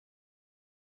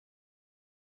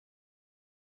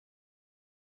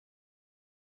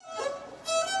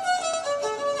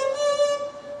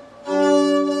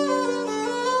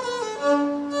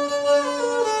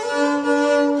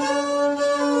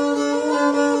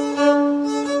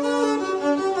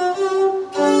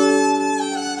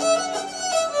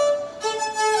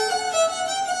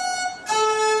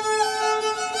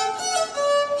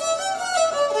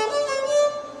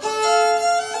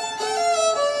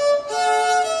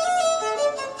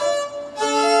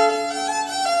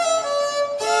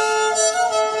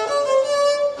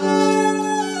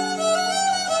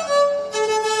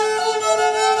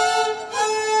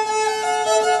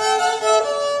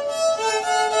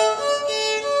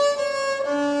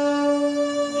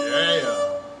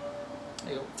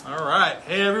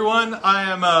everyone. I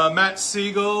am Matt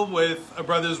Siegel with A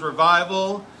Brothers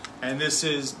Revival, and this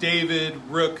is David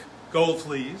Rook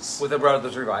Goldflies. With A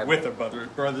Brothers Revival. With A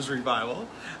Brothers Revival.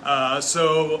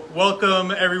 So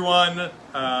welcome everyone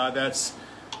that's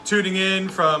tuning in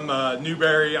from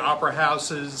Newberry Opera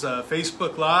House's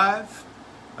Facebook Live.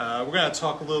 We're going to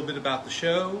talk a little bit about the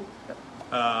show.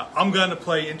 I'm going to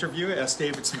play interview, ask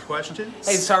David some questions.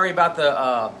 Hey, sorry about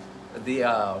what do you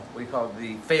call it,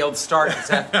 the failed start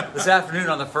this afternoon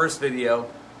on the first video.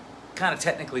 Kind of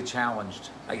technically challenged,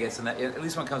 I guess, at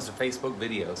least when it comes to Facebook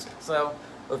videos. So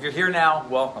if you're here now,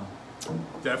 welcome.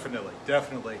 Definitely,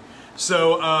 definitely.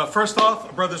 So first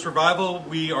off, Brothers Revival,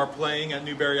 we are playing at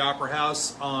Newberry Opera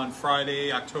House on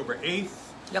Friday, October 8th.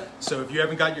 Yep. So if you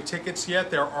haven't got your tickets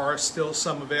yet, there are still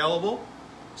some available.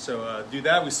 So do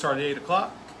that. We start at 8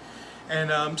 o'clock. And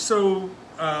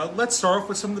let's start off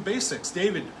with some of the basics.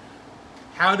 David,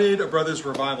 how did A Brothers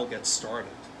Revival get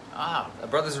started? A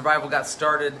Brothers Revival got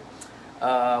started.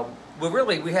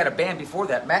 We had a band before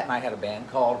that. Matt and I had a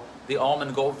band called the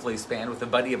Allman Goldflies Band with a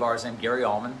buddy of ours named Gary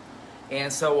Allman.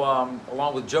 And so,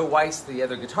 along with Joe Weiss, the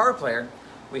other guitar player,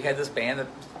 we had this band that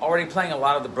was already playing a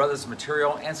lot of the Brothers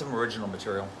material and some original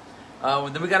material.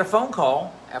 And then we got a phone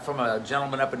call from a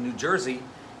gentleman up in New Jersey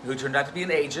who turned out to be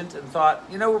an agent and thought,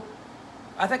 you know,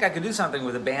 I think I could do something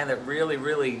with a band that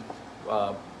really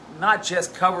not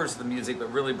just covers the music,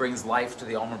 but really brings life to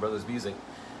the Allman Brothers music.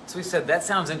 So we said, that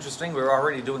sounds interesting. We were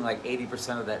already doing like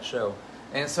 80% of that show.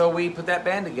 And so we put that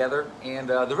band together, and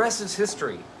the rest is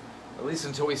history. At least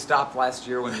until we stopped last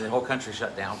year when the whole country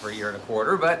shut down for a year and a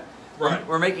quarter, but right.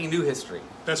 we're making new history.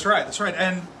 That's right, that's right.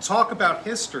 And talk about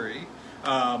history.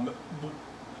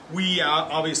 We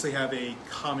obviously have a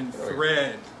common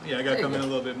thread. Yeah, I got to come in a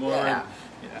little bit more.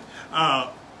 Yeah.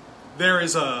 There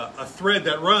is a thread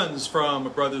that runs from A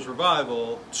Brothers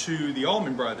Revival to the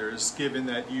Allman Brothers, given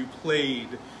that you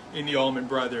played in the Allman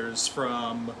Brothers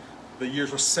from the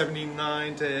years were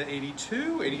 79 to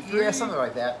 82, 83? Yeah, something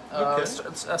like that. Okay.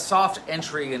 It's a soft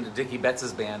entry into Dickey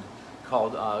Betts' band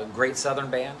called Great Southern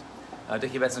Band.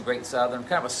 Dickey Betts and Great Southern,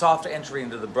 kind of a soft entry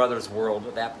into the Brothers world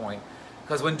at that point.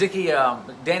 Because when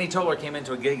Danny Toller came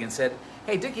into a gig and said,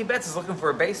 hey, Dickey Betts is looking for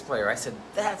a bass player, I said,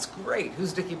 that's great,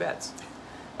 who's Dickey Betts?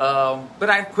 But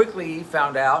I quickly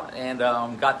found out and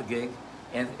got the gig,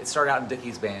 and it started out in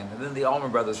Dickey's band. And then the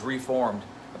Allman Brothers reformed,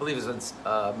 I believe it was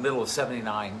in middle of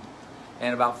 '79,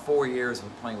 and about 4 years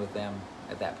of playing with them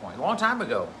at that point. A long time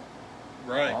ago.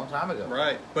 Right. A long time ago.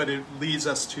 Right. But it leads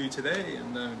us to today.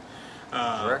 And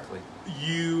Directly.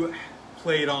 You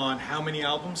played on how many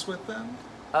albums with them?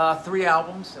 3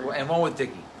 albums, and one with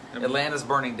Dickey. Atlanta's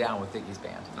Burning Down with Dickey's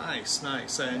band. Nice,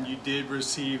 nice. And you did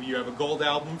receive, you have a gold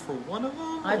album for one of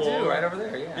them? I do, right over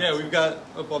there, yeah. Yeah, we've got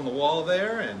up on the wall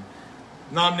there, and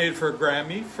nominated for a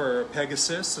Grammy for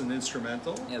Pegasus, an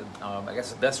instrumental. Yeah, I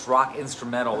guess the best rock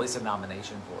instrumental, at least a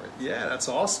nomination for it. Yeah, that's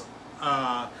awesome.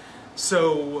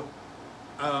 You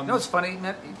know what's funny,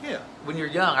 Matt? Yeah. When you're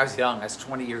young, I was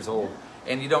 20 years old,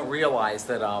 and you don't realize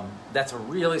that that's a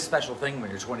really special thing when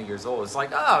you're 20 years old. It's like,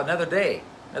 oh, another day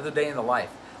in the life.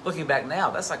 Looking back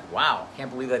now, that's like, wow, can't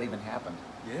believe that even happened.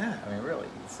 Yeah. I mean, really,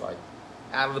 it's like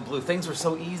out of the blue. Things were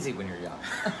so easy when you're young.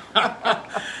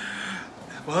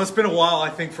 Well, it's been a while, I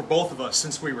think, for both of us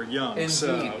since we were young.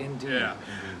 Indeed, indeed. Yeah.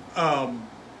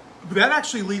 But that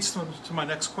actually leads to my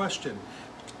next question.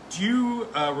 Do you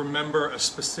remember a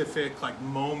specific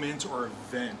moment or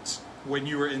event when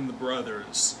you were in the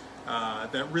Brothers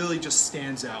that really just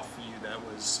stands out for you? That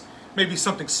was maybe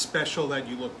something special that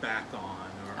you look back on?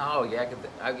 Oh yeah,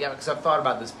 because I've thought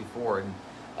about this before,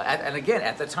 and again,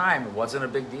 at the time, it wasn't a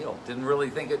big deal. Didn't really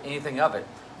think anything of it.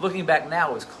 Looking back now,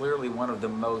 it was clearly one of the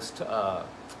most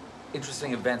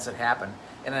interesting events that happened,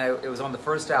 and it was on the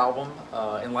first album,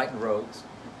 Enlightened Roads,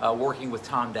 working with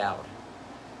Tom Dowd.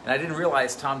 And I didn't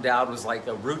realize Tom Dowd was like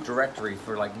a root directory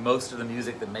for like most of the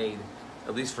music that made,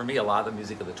 at least for me, a lot of the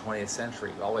music of the 20th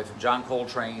century, all the way from John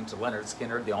Coltrane to Leonard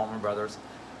Skinner, the Allman Brothers.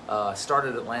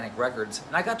 Started Atlantic Records,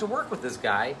 and I got to work with this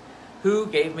guy who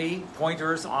gave me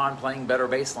pointers on playing better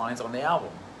bass lines on the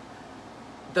album.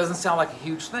 Doesn't sound like a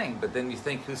huge thing, but then you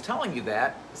think, who's telling you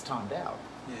that? It's Tom Dowd.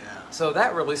 Yeah. So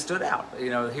that really stood out. You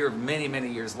know, here many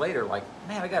years later, like,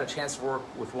 man, I got a chance to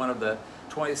work with one of the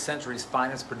 20th century's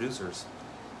finest producers.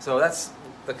 So that's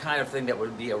the kind of thing that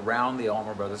would be around the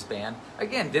Allman Brothers Band.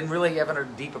 Again, didn't really have a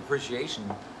deep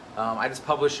appreciation. I just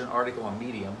published an article on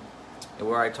Medium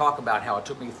where I talk about how it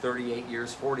took me 38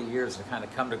 years, 40 years to kind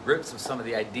of come to grips with some of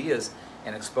the ideas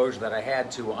and exposure that I had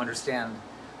to understand,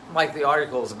 like the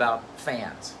articles about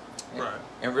fans. Right.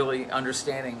 And really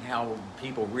understanding how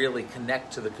people really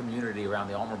connect to the community around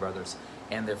the Allman Brothers,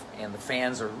 and the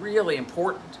fans are really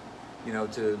important. you know,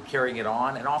 to carrying it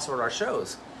on, and also at our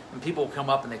shows. And people come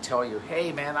up and they tell you,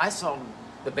 hey man, I saw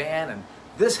the band and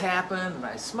this happened, and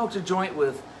I smoked a joint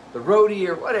with the roadie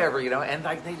or whatever, you know, and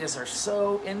like they just are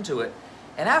so into it.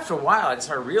 And after a while, I just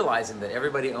started realizing that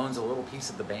everybody owns a little piece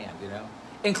of the band, you know,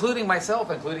 including myself,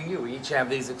 including you. We each have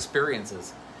these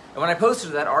experiences. And when I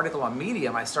posted that article on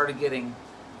Medium, I started getting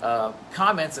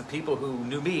comments of people who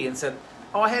knew me and said,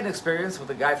 oh, I had an experience with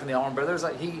a guy from the Allman Brothers.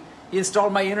 Like, he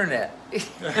installed my internet. They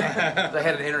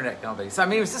had an internet company. So, I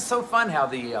mean, it was just so fun how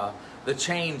the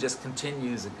chain just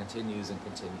continues and continues and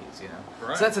continues, you know.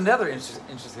 Right. So that's another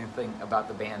interesting thing about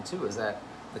the band, too, is that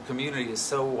the community is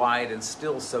so wide and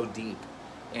still so deep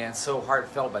and so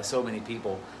heartfelt by so many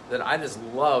people that I just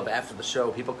love after the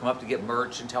show. People come up to get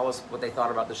merch and tell us what they thought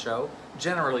about the show.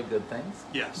 Generally good things.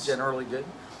 Yes. Generally good.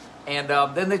 And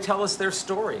then they tell us their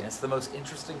story. And it's the most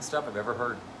interesting stuff I've ever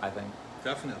heard, I think.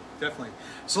 Definitely, definitely.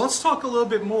 So let's talk a little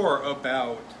bit more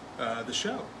about the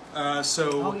show.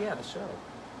 Oh yeah, the show.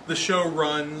 The show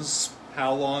runs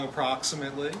how long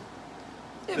approximately?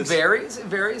 It varies. It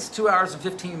varies. 2 hours and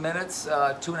 15 minutes,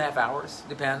 2.5 hours,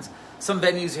 depends. Some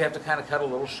venues you have to kind of cut a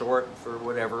little short for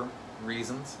whatever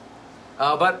reasons.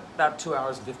 But about 2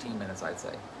 hours and 15 minutes, I'd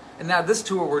say. And now this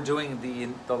tour, we're doing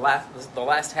the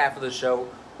last half of the show,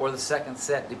 or the second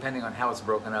set, depending on how it's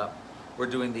broken up. We're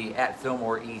doing the At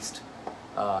Fillmore East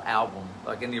album,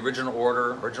 like in the original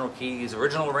order, original keys,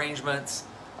 original arrangements.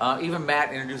 Even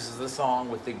Matt introduces the song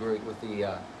with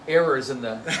the errors in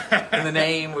the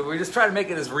name. We just try to make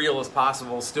it as real as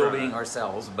possible, still being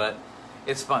ourselves, but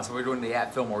it's fun. So we're doing the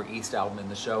At Fillmore East album in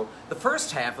the show. The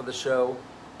first half of the show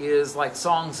is like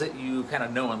songs that you kind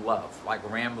of know and love, like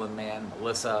Ramblin Man,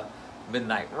 Melissa,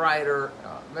 Midnight Rider.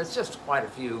 It's just quite a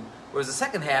few. Whereas the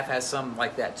second half has some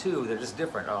like that too. They're just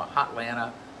different. Hot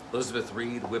Lana, Elizabeth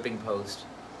Reed, Whipping Post.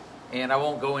 And I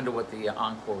won't go into what the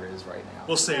encore is right now.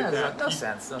 We'll save that. No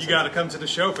sense. You got to come to the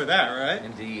show for that, right?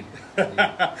 Indeed.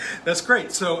 That's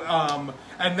great. So,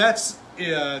 and that's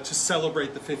to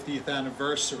celebrate the 50th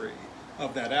anniversary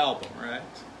of that album, right?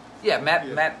 Yeah,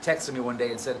 Matt texted me one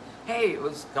day and said, hey, it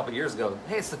was a couple years ago,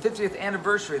 hey, it's the 50th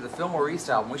anniversary of the Fillmore East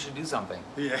album. We should do something.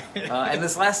 Yeah. And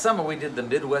this last summer we did the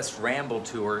Midwest Ramble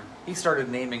Tour. He started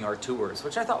naming our tours,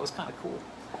 which I thought was kind of cool.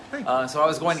 So I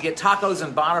was going to get tacos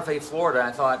in Bonifay, Florida. And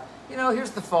I thought, you know,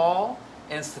 here's the fall,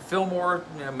 and it's the Fillmore.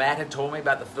 You know, Matt had told me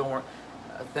about the Fillmore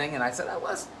thing, and I said, oh,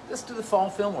 let's do the fall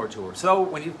Fillmore tour. So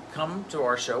when you come to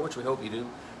our show, which we hope you do,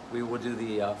 we will do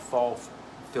the fall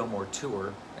Fillmore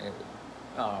tour,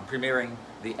 premiering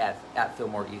the At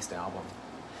Fillmore East album.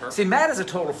 Perfect. See, Matt is a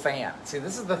total fan. See,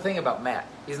 this is the thing about Matt.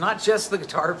 He's not just the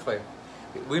guitar player.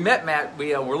 We met Matt.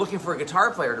 We were looking for a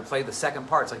guitar player to play the second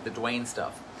parts, like the Dwayne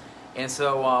stuff. And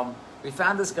so we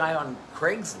found this guy on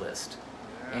Craigslist,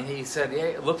 and he said,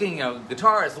 "Yeah, looking,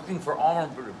 guitarist looking for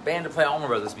band to play Allman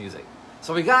Brothers music."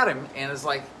 So we got him, and it's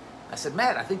like, I said,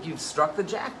 "Matt, I think you've struck the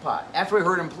jackpot." After we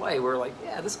heard him play, we were like,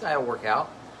 "Yeah, this guy will work out."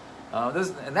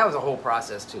 And that was a whole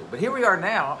process too. But here we are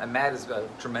now, and Matt is a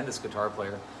tremendous guitar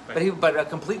player, but a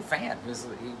complete fan.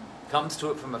 He comes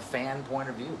to it from a fan point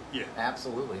of view. Yeah,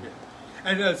 absolutely. Yeah.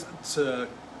 And to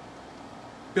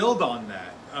build on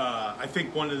that, I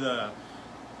think one of the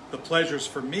pleasures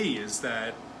for me is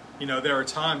that, there are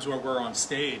times where we're on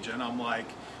stage and I'm like,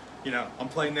 I'm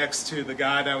playing next to the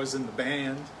guy that was in the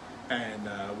band,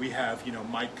 and we have,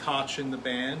 Mike Kach in the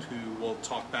band, who we'll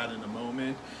talk about in a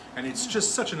moment, and it's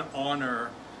just such an honor,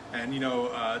 and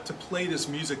to play this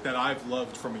music that I've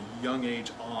loved from a young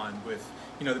age on with,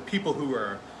 the people who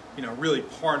are, really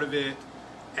part of it,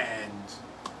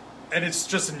 and it's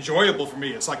just enjoyable for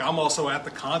me. It's like I'm also at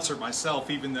the concert myself,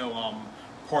 even though I'm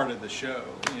part of the show,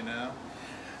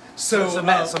 So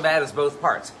Matt is both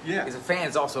parts. Yeah. He's a fan,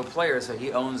 he's also a player, so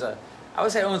he owns I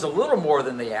would say owns a little more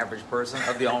than the average person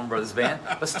of the Allman Brothers Band,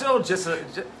 but still just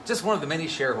one of the many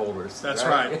shareholders. That's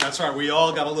right. That's right. We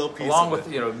all got a little piece along of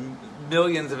with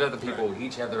millions of other people who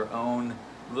each have their own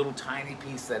little tiny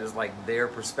piece that is like their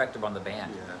perspective on the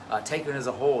band. Yeah. Taken as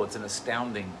a whole, it's an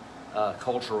astounding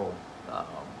cultural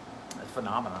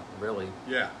phenomenon, really.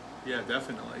 Yeah. Yeah,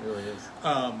 definitely. It really is.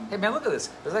 Hey man, look at this.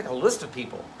 There's like a list of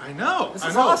people. I know. This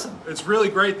is awesome. It's really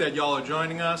great that y'all are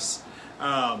joining us.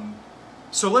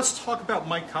 So let's talk about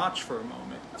Mike Kach for a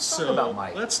moment. Let's talk about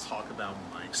Mike. Let's talk about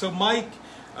Mike. So Mike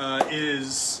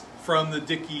is from the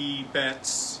Dickey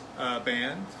Betts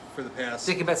band for the past...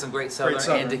 Dickey Betts and Great Southern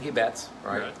and Dickey Betts,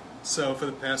 right? So for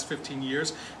the past 15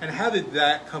 years. And how did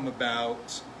that come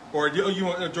about? Or do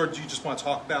you just want to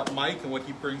talk about Mike and what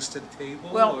he brings to the table?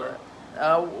 Well,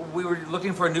 we were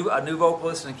looking for a new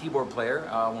vocalist and a keyboard player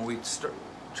when we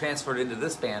transferred into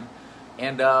this band,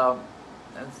 and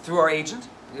through our agent,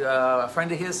 a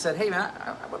friend of his said, "Hey man,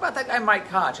 what about that guy Mike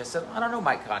Kach?" I said, "I don't know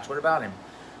Mike Kach. What about him?"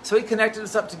 So he connected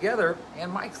us up together,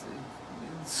 and Mike's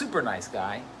a super nice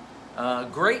guy,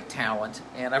 great talent,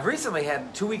 and I've recently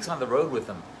had 2 weeks on the road with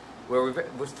him, where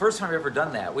it was the first time we've ever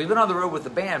done that. We've been on the road with the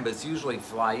band, but it's usually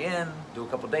fly in, do a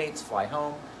couple dates, fly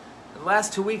home. The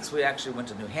last 2 weeks we actually went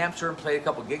to New Hampshire and played a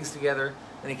couple gigs together.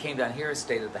 Then he came down here and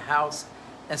stayed at the house.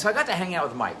 And so I got to hang out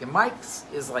with Mike. And Mike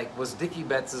was Dickey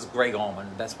Betts' Gregg Allman,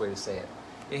 the best way to say it.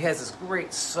 He has this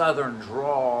great southern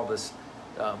drawl, this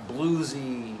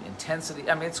bluesy intensity.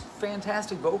 I mean, it's a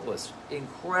fantastic vocalist,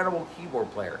 incredible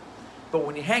keyboard player. But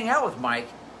when you hang out with Mike,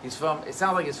 it sounds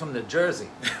like he's from New Jersey.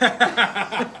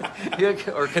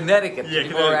 Or Connecticut, to be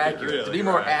more accurate. Really, to be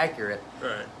more accurate.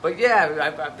 Right. But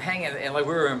yeah, I'm hanging, and like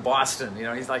we were in Boston, you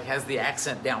know, he's like has the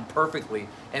accent down perfectly.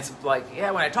 And it's like,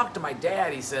 yeah, when I talk to my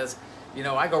dad, he says, you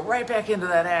know, I go right back into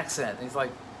that accent. And he's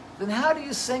like, then how do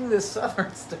you sing this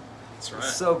southern stuff? That's right.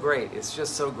 It's so great. It's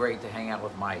just so great to hang out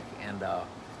with Mike. And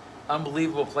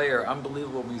unbelievable player,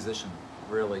 unbelievable musician,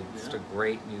 really. Just a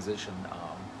great musician.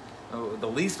 The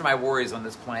least of my worries on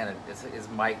this planet is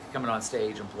Mike coming on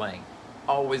stage and playing.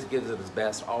 Always gives it his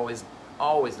best. Always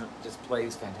just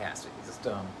plays fantastic. He's just,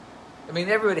 I mean,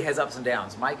 everybody has ups and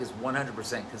downs. Mike is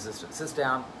 100% consistent. Sits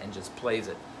down and just plays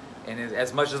it. And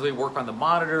as much as we work on the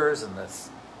monitors and the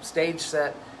stage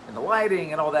set and the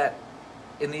lighting and all that,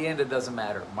 in the end, it doesn't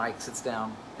matter. Mike sits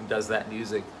down and does that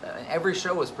music. Every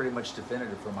show is pretty much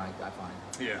definitive for Mike, I find.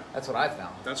 Yeah. That's what I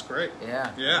found. That's great.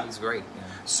 Yeah. Yeah. He's great. Yeah.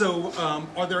 So,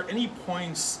 are there any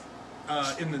points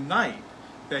in the night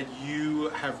that you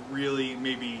have really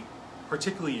maybe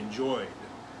particularly enjoyed?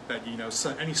 That, you know,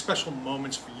 any special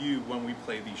moments for you when we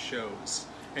play these shows?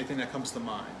 Anything that comes to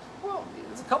mind? Well,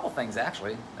 there's a couple things,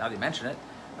 actually, now that you mention it.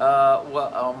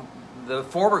 The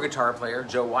former guitar player,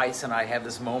 Joe Weiss, and I have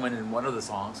this moment in one of the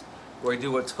songs where we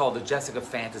do what's called the Jessica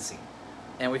Fantasy.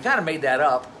 And we kind of made that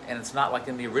up, and it's not like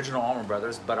in the original Allman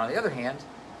Brothers, but on the other hand,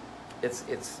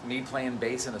 it's me playing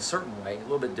bass in a certain way, a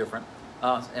little bit different.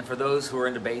 And for those who are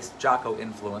into bass, Jocko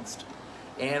influenced.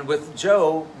 And with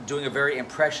Joe doing a very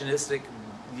impressionistic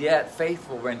yet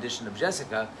faithful rendition of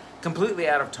Jessica, completely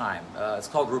out of time. It's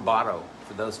called Rubato,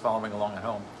 for those following along at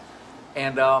home.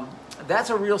 And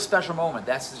that's a real special moment.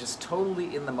 That's just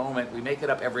totally in the moment. We make it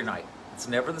up every night. It's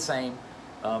never the same.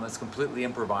 It's completely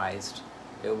improvised.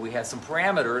 We have some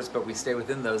parameters, but we stay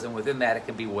within those, and within that it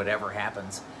can be whatever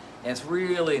happens. And it's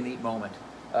really a neat moment.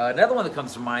 Another one that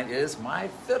comes to mind is my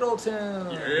fiddle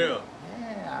tune. Yeah.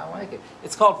 Yeah, I like it.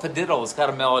 It's called Fiddle. It's got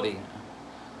a melody.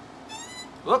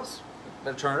 Whoops.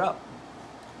 Better turn it up.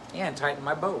 And tighten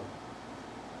my bow.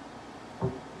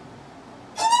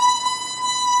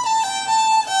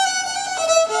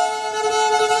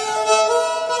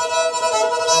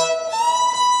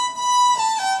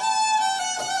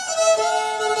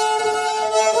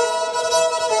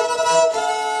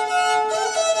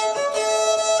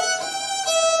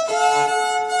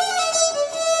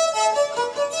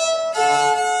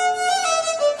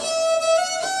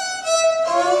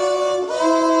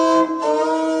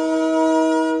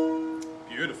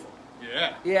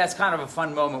 Yeah, it's kind of a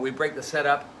fun moment. We break the set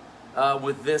up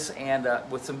with this, and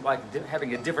with some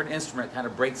having a different instrument kind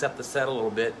of breaks up the set a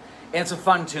little bit. And it's a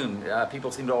fun tune.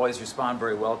 People seem to always respond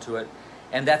very well to it.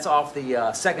 And that's off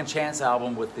the Second Chance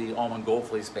album with the Allman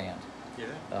Goldflies Band.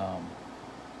 Yeah.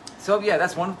 So yeah,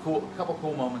 that's couple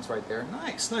cool moments right there.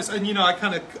 Nice, nice. And you know, I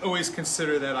kind of always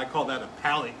consider that, I call that a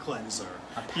palate cleanser.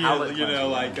 A palate cleanser. You know,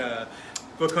 like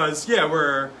because yeah,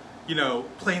 we're, you know,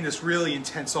 playing this really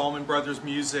intense Allman Brothers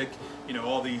music, you know,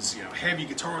 all these, you know, heavy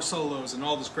guitar solos and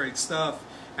all this great stuff,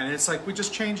 and it's like we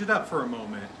just change it up for a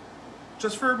moment,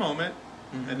 just for a moment,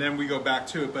 and then we go back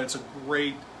to it. But it's a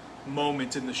great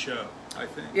moment in the show, I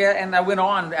think. Yeah, and I went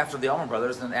on after the Allman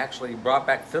Brothers and actually brought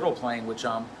back fiddle playing, which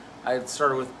I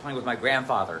started playing with my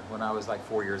grandfather when I was like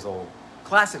 4 years old.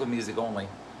 Classical music only,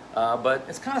 but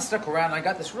it's kind of stuck around. I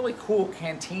got this really cool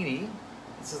cantini.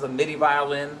 This is a MIDI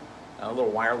violin. A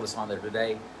little wireless on there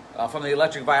today, from the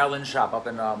Electric Violin Shop up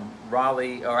in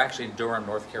Raleigh, or actually Durham,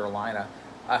 North Carolina.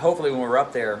 Hopefully when we're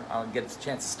up there, I'll get a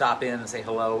chance to stop in and say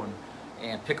hello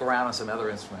and pick around on some other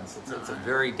instruments. It's a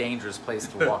very dangerous place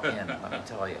to walk in, let me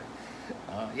tell you.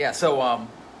 Yeah,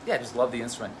 just love the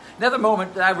instrument. Another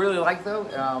moment that I really like, though,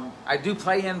 I do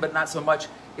play in, but not so much,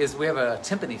 is we have a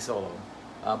timpani solo.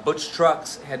 Butch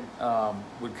Trucks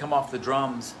would come off the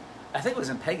drums. I think it was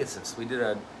in Pegasus. We did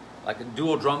a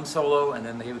dual drum solo, and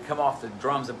then he would come off the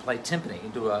drums and play timpani,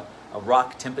 and do a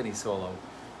rock timpani solo.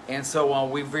 And so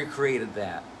we've recreated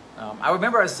that. I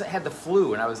remember I had the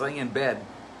flu, and I was laying in bed,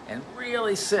 and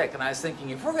really sick. And I was thinking,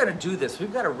 if we're going to do this,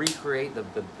 we've got to recreate the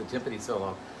timpani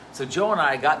solo. So Joe and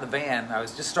I got in the van. I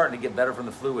was just starting to get better from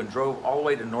the flu and drove all the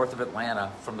way to north of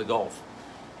Atlanta from the Gulf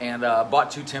and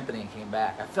bought 2 timpani and came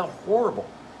back. I felt horrible,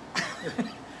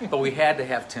 but we had to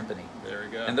have timpani. There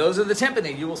we go. And those are the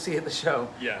timpani you will see at the show.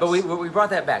 Yes. But we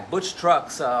brought that back. Butch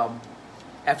Trucks,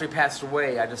 after he passed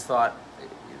away, I just thought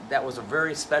that was a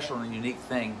very special and unique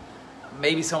thing.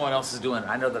 Maybe someone else is doing it.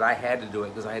 I know that I had to do it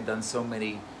because I had done so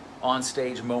many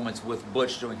on-stage moments with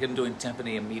Butch, him doing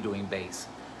timpani and me doing bass.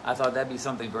 I thought that'd be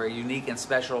something very unique and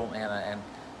special and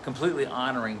completely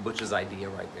honoring Butch's idea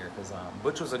right there, because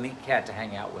Butch was a neat cat to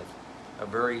hang out with. A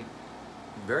very,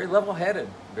 very level-headed,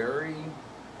 very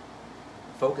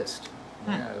focused.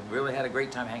 Yeah, really had a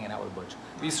great time hanging out with Butch.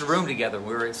 We used to room together.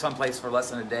 We were at some place for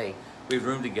less than a day. We'd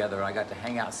room together. I got to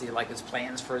hang out, see like his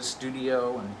plans for his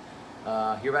studio,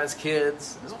 and hear about his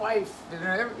kids, his wife,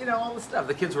 all the stuff.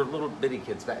 The kids were little bitty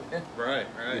kids back then. Right.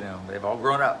 They've all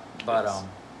grown up. But Yes.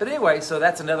 But anyway, so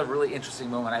that's another really interesting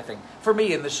moment, I think, for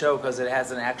me in the show, because it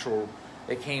has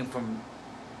it came from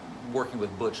working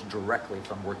with Butch, directly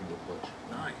from working with Butch.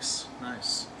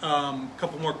 Nice.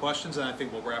 Couple more questions, and I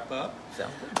think we'll wrap up.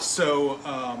 Sounds good. So,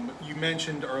 you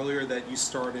mentioned earlier that you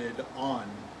started on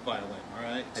violin,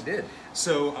 right? I did.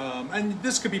 So, and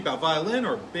this could be about violin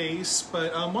or bass,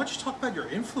 but why don't you talk about your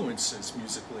influences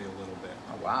musically a little bit?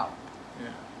 Oh, wow. Yeah.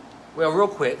 Well, real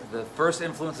quick, the first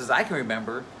influences I can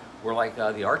remember were like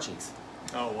the Archies.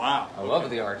 Oh, wow. I love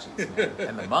the Archies, man.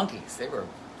 And the Monkees. They were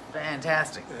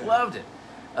fantastic. Loved it.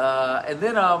 And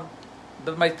then,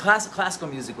 but my classical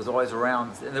music was always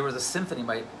around. And there was a symphony.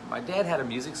 My dad had a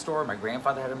music store. My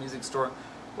grandfather had a music store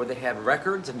where they had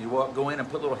records, and you go in and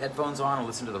put little headphones on and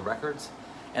listen to the records.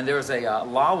 And there was a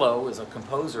Lalo, is a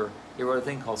composer. He wrote a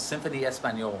thing called Symphony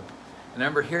Espagnole. And I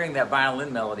remember hearing that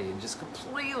violin melody and just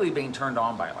completely being turned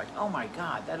on by it. Like, oh my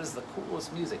God, that is the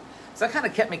coolest music. So that kind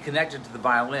of kept me connected to the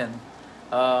violin.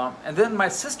 And then my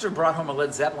sister brought home a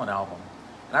Led Zeppelin album.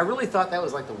 And I really thought that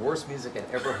was like the worst music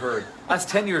I'd ever heard. I was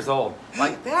 10 years old.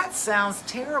 Like, that sounds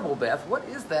terrible, Beth. What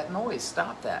is that noise?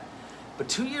 Stop that. But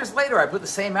 2 years later, I put the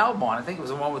same album on. I think it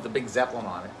was the one with the big Zeppelin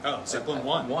on it. Oh, Zeppelin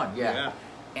 1. Yeah.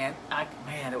 And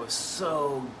man, it was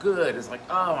so good. It's like,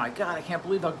 oh my God, I can't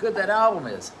believe how good that album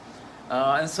is.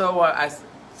 And so I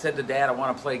said to Dad, I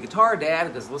want to play guitar, Dad,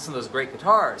 because listen to those great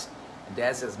guitars. And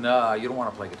Dad says, no, you don't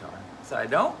want to play guitar. I said, I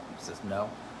don't? He says, no.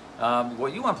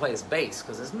 What you want to play is bass,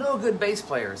 because there's no good bass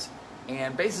players.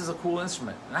 And bass is a cool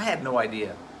instrument. And I had no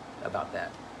idea about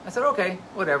that. I said, okay,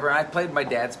 whatever. And I played in my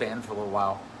dad's band for a little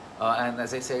while. And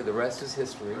as they say, the rest is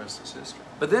history. The rest is history.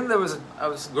 But then I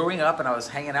was growing up and I was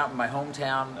hanging out in my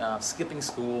hometown, skipping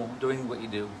school, doing what you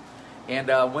do. And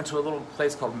went to a little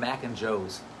place called Mac and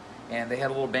Joe's. And they had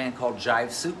a little band called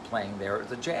Jive Soup playing there. It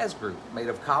was a jazz group made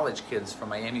of college kids from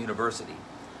Miami University.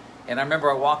 And I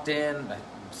remember I walked in, I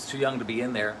was too young to be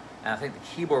in there, and I think the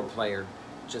keyboard player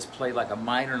just played like a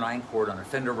minor 9 chord on a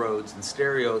Fender Rhodes in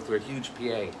stereo through a huge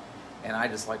PA. And I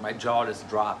just, like, my jaw just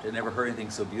dropped. I never heard anything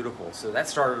so beautiful. So that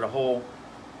started a whole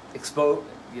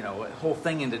a whole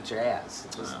thing into jazz.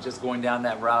 It was just going down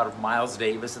that route of Miles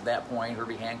Davis at that point,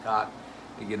 Herbie Hancock,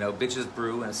 Bitches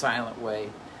Brew in a silent way.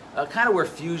 Kind of where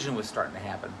fusion was starting to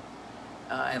happen.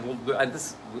 And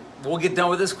we'll get done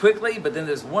with this quickly, but then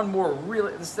there's one more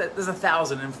really, there's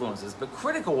 1,000 influences, but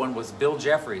critical one was Bill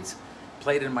Jeffries,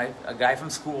 played in a guy from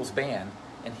school's band,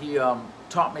 and he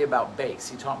taught me about bass.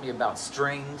 He taught me about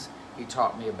strings, he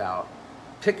taught me about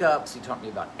pickups, he taught me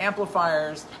about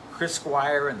amplifiers, Chris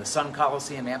Squire and the Sun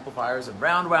Coliseum amplifiers and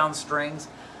round strings.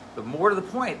 But more to the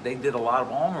point, they did a lot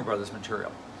of Allman Brothers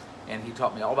material. And he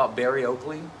taught me all about Barry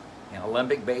Oakley and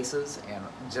alembic basses and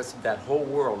just that whole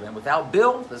world. And without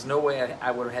Bill, there's no way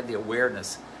I would have had the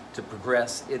awareness to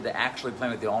progress into actually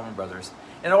playing with the Allman Brothers.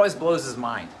 And it always blows his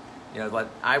mind. Like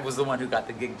I was the one who got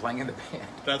the gig playing in the band.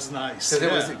 That's nice.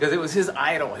 Because it was his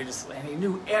idol. And he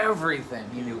knew everything.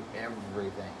 He knew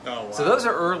everything. Oh, wow. So those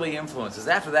are early influences.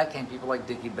 After that came people like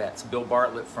Dickey Betts, Bill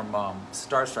Bartlett from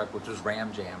Starstruck, which was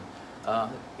Ram Jam.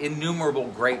 Innumerable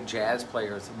great jazz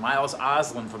players. Miles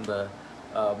Oslin from the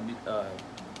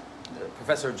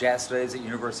professor of jazz studies at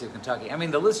University of Kentucky. I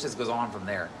mean, the list just goes on from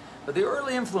there. But the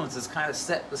early influences kind of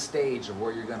set the stage of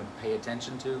where you're going to pay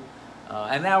attention to.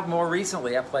 And now, more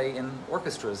recently, I play in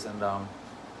orchestras and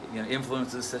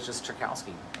influences such as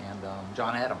Tchaikovsky and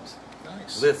John Adams.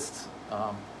 Nice. Liszt.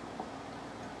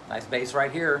 Nice bass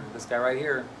right here. This guy right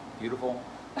here. Beautiful.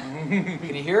 Can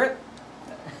you hear it?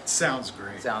 Sounds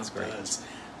great. Sounds great. It does.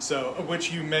 So,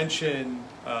 which you mentioned,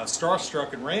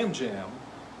 Starstruck and Ram Jam.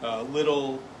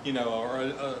 Little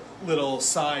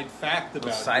side fact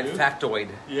about side you. factoid.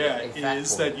 Yeah, A is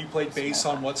factoid. that you played bass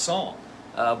on what song?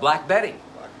 Black Betty.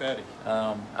 Black Betty.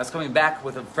 I was coming back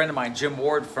with a friend of mine, Jim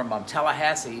Ward, from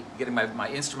Tallahassee, getting my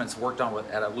instruments worked on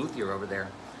at a luthier over there.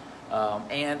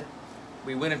 And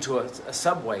we went into a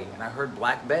subway, and I heard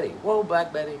Black Betty. Whoa,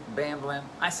 Black Betty, Ramblin'.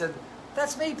 I said,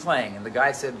 that's me playing. And the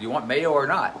guy said, do you want mayo or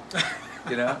not?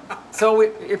 You know? So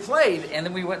it played, and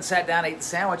then we went and sat down, ate the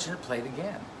sandwich, and it played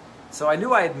again. So I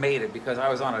knew I had made it because I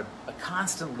was on a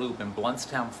constant loop in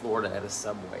Blountstown, Florida at a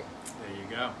subway. There you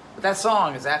go. But that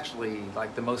song is actually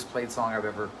like the most played song I've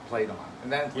ever played on.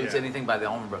 And that includes anything by the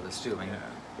Allman Brothers too. I mean,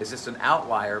 it's just an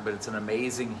outlier, but it's an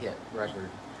amazing hit record.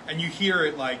 And you hear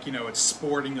it like, you know, at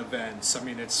sporting events. I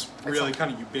mean, it's really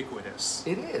kind of ubiquitous.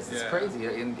 It is. It's crazy.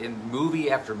 In movie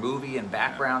after movie and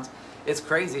backgrounds. It's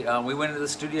crazy. We went into the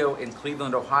studio in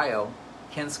Cleveland, Ohio.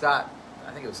 Ken Scott,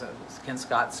 I think it was Ken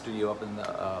Scott's studio up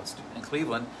in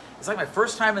Cleveland. It's like my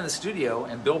first time in the studio,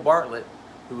 and Bill Bartlett,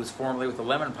 who was formerly with the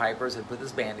Lemon Pipers, had put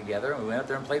this band together, and we went up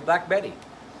there and played Black Betty.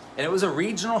 And it was a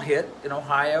regional hit in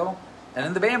Ohio, and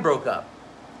then the band broke up.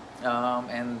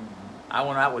 And I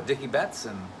went out with Dickey Betts,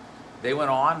 and they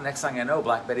went on. Next thing I know,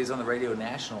 Black Betty's on the radio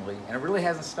nationally, and it really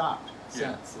hasn't stopped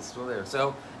since. It's still there.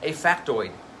 So, a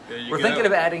factoid. We're thinking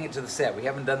of adding it to the set. We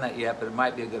haven't done that yet, but it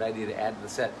might be a good idea to add to the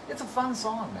set. It's a fun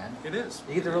song, man. It is.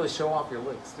 You get to really show off your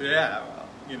licks. Yeah, well,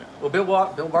 you know. Well,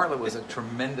 Bill Bartlett was a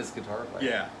tremendous guitar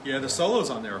player. Yeah, the solos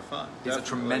on there are fun. He's a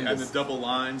tremendous. And the double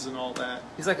lines and all that.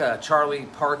 He's like a Charlie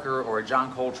Parker or a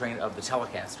John Coltrane of the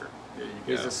Telecaster. There you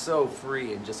go. He's just so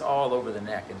free and just all over the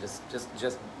neck, and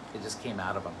it just came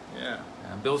out of him. Yeah.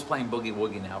 Bill's playing boogie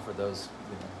woogie now for those.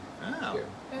 Oh, here.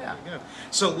 Yeah. There you go.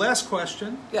 So last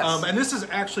question. Yes. And this is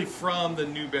actually from the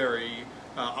Newberry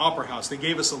Opera House. They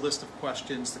gave us a list of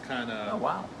questions to kind of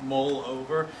mull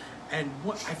over. And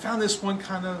I found this one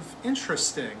kind of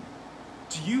interesting.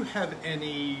 Do you have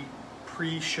any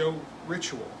pre-show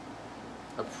ritual?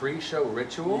 A pre-show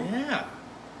ritual? Yeah.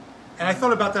 And I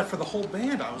thought about that for the whole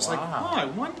band. I was like, oh, I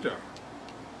wonder.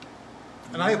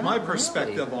 And I have my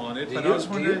perspective on it, but I was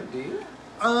wondering. Do you?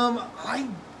 I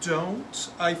don't.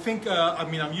 I think, I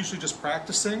mean, I'm usually just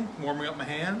practicing, warming up my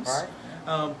hands. All right.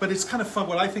 Yeah. But it's kind of fun.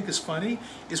 What I think is funny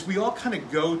is we all kind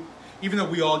of go, even though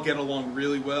we all get along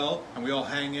really well and we all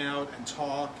hang out and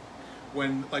talk,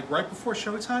 when, like, right before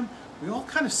showtime, we all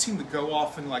kind of seem to go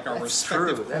off in, like, our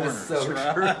respective corners. That is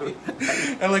so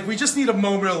true. And, like, we just need a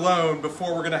moment alone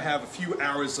before we're going to have a few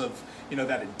hours of, you know,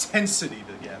 that intensity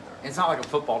together. It's not like a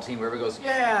football team where everybody goes,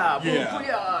 yeah, boom,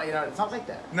 yeah. You know, it's not like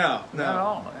that. No. Not at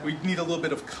all. We need a little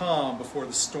bit of calm before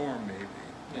the storm, maybe.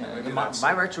 You know, maybe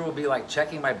my ritual would be like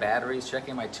checking my batteries,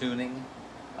 checking my tuning,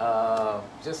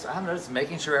 just, I don't know, just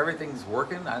making sure everything's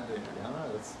working. I don't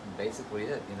know, that's basically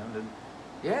it, you know.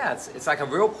 Yeah, it's like a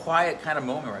real quiet kind of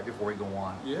moment right before we go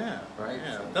on. Yeah. Right?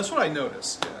 Yeah. So, that's what I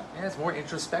noticed. Yeah. Yeah, it's more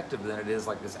introspective than it is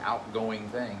like this outgoing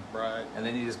thing. Right. And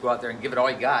then you just go out there and give it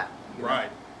all you got. You know? Right.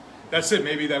 That's it.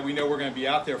 Maybe that we know we're going to be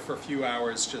out there for a few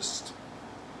hours just,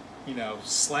 you know,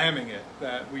 slamming it.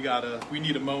 That we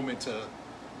need a moment to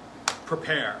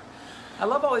prepare. I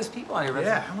love all these people on here.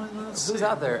 Yeah. Who's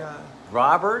out there?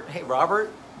 Robert. Hey,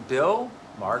 Robert. Bill.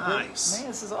 Margaret. Nice. Man,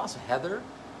 this is awesome. Heather.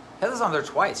 Heather's on there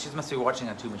twice. She must be watching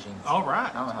on 2 machines. All right.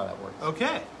 I don't know how that works.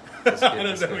 Okay. I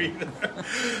don't know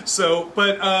either.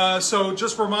 So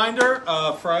just a reminder,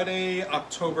 Friday,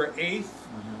 October 8th,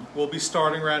 we'll be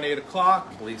starting around 8 o'clock.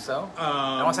 I believe so.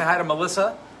 I want to say hi to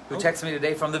Melissa, who texted me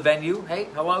today from the venue. Hey,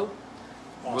 hello.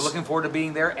 Awesome. We're looking forward to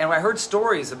being there. And I heard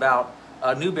stories about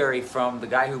Newberry from the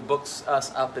guy who books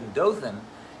us up in Dothan.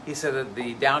 He said that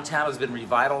the downtown has been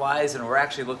revitalized, and we're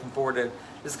actually looking forward to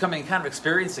this coming, kind of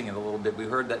experiencing it a little bit. We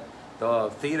heard that the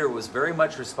theater was very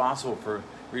much responsible for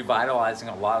revitalizing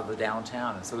a lot of the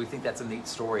downtown, and so we think that's a neat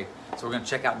story. So we're going to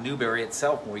check out Newberry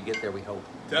itself when we get there, we hope.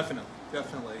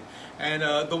 Definitely. And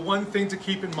the one thing to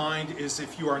keep in mind is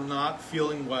if you are not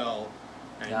feeling well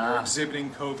and you're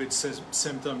exhibiting COVID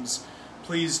symptoms,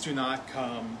 please do not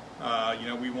come. You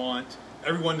know, we want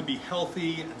everyone to be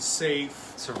healthy and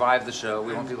safe. Survive the show.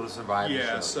 We want people to survive the show.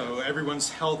 Yeah, so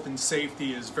everyone's health and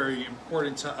safety is very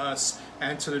important to us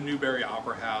and to the Newberry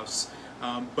Opera House.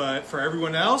 But for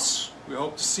everyone else, we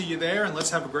hope to see you there, and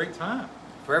let's have a great time.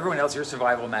 For everyone else, your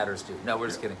survival matters too. No, we're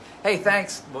just kidding. Hey,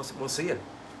 thanks. We'll see you.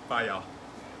 Bye, y'all.